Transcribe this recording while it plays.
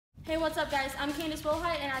Hey, what's up guys? I'm Candace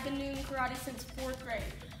Willhite and I've been doing karate since 4th grade.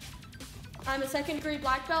 I'm a 2nd grade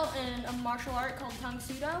black belt in a martial art called Tung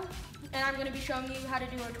Sudo, and I'm going to be showing you how to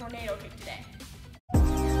do a tornado kick today.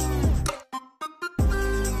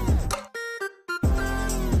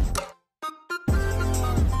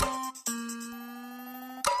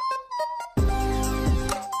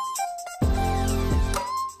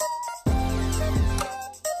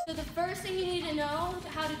 So the first thing you need to know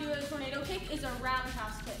how to do a tornado kick is a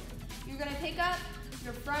roundhouse kick. You're going to pick up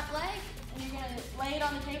your front leg and you're going to lay it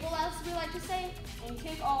on the table, as we like to say, and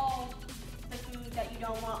kick all the food that you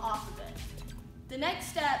don't want off of it. The next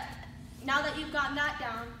step, now that you've gotten that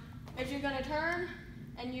down, is you're going to turn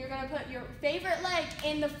and you're going to put your favorite leg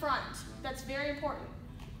in the front. That's very important.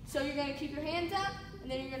 So you're going to keep your hands up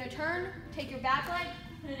and then you're going to turn, take your back leg,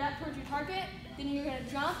 put it up towards your target, then you're going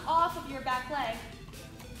to jump off of your back leg,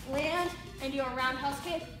 land and do a roundhouse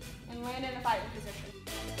kick and land in a fighting position.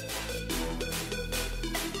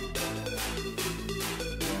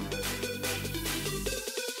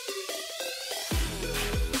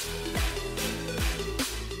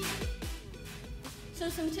 So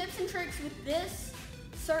some tips and tricks with this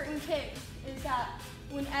certain kick is that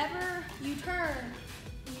whenever you turn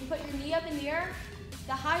and you put your knee up in the air,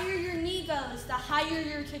 the higher your knee goes, the higher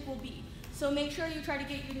your kick will be. So make sure you try to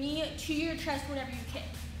get your knee to your chest whenever you kick.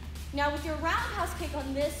 Now with your roundhouse kick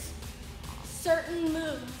on this certain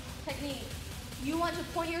move technique, you want to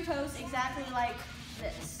point your toes exactly like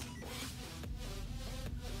this.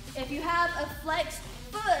 If you have a flexed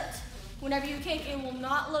foot, whenever you kick, it will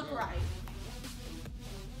not look right.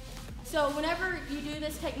 So whenever you do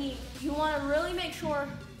this technique, you want to really make sure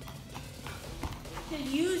to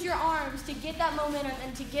use your arms to get that momentum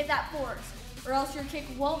and to get that force, or else your kick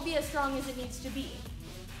won't be as strong as it needs to be.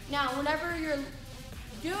 Now, whenever you're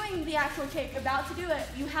doing the actual kick, about to do it,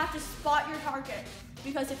 you have to spot your target,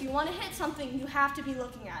 because if you want to hit something, you have to be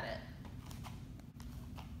looking at it.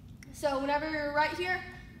 So whenever you're right here,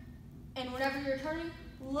 and whenever you're turning,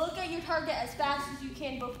 look at your target as fast as you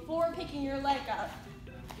can before picking your leg up,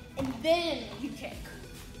 and then you kick.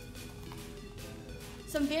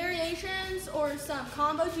 Some variations or some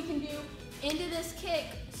combos you can do into this kick,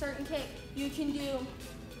 certain kick, you can do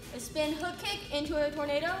a spin hook kick into a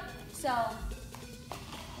tornado. So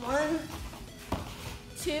 1,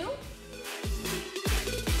 2.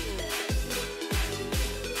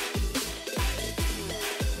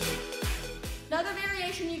 Another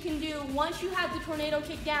variation you can do once you have the tornado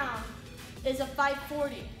kick down is a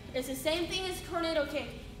 540. It's the same thing as a tornado kick,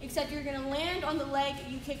 except you're gonna land on the leg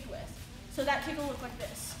you kicked with. So that kick will look like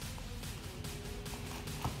this.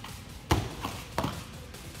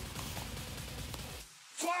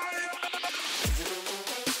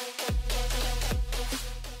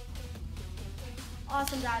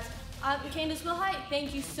 Awesome guys, I'm Candace Willhite.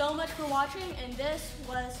 Thank you so much for watching, and this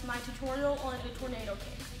was my tutorial on a tornado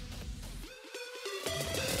kick.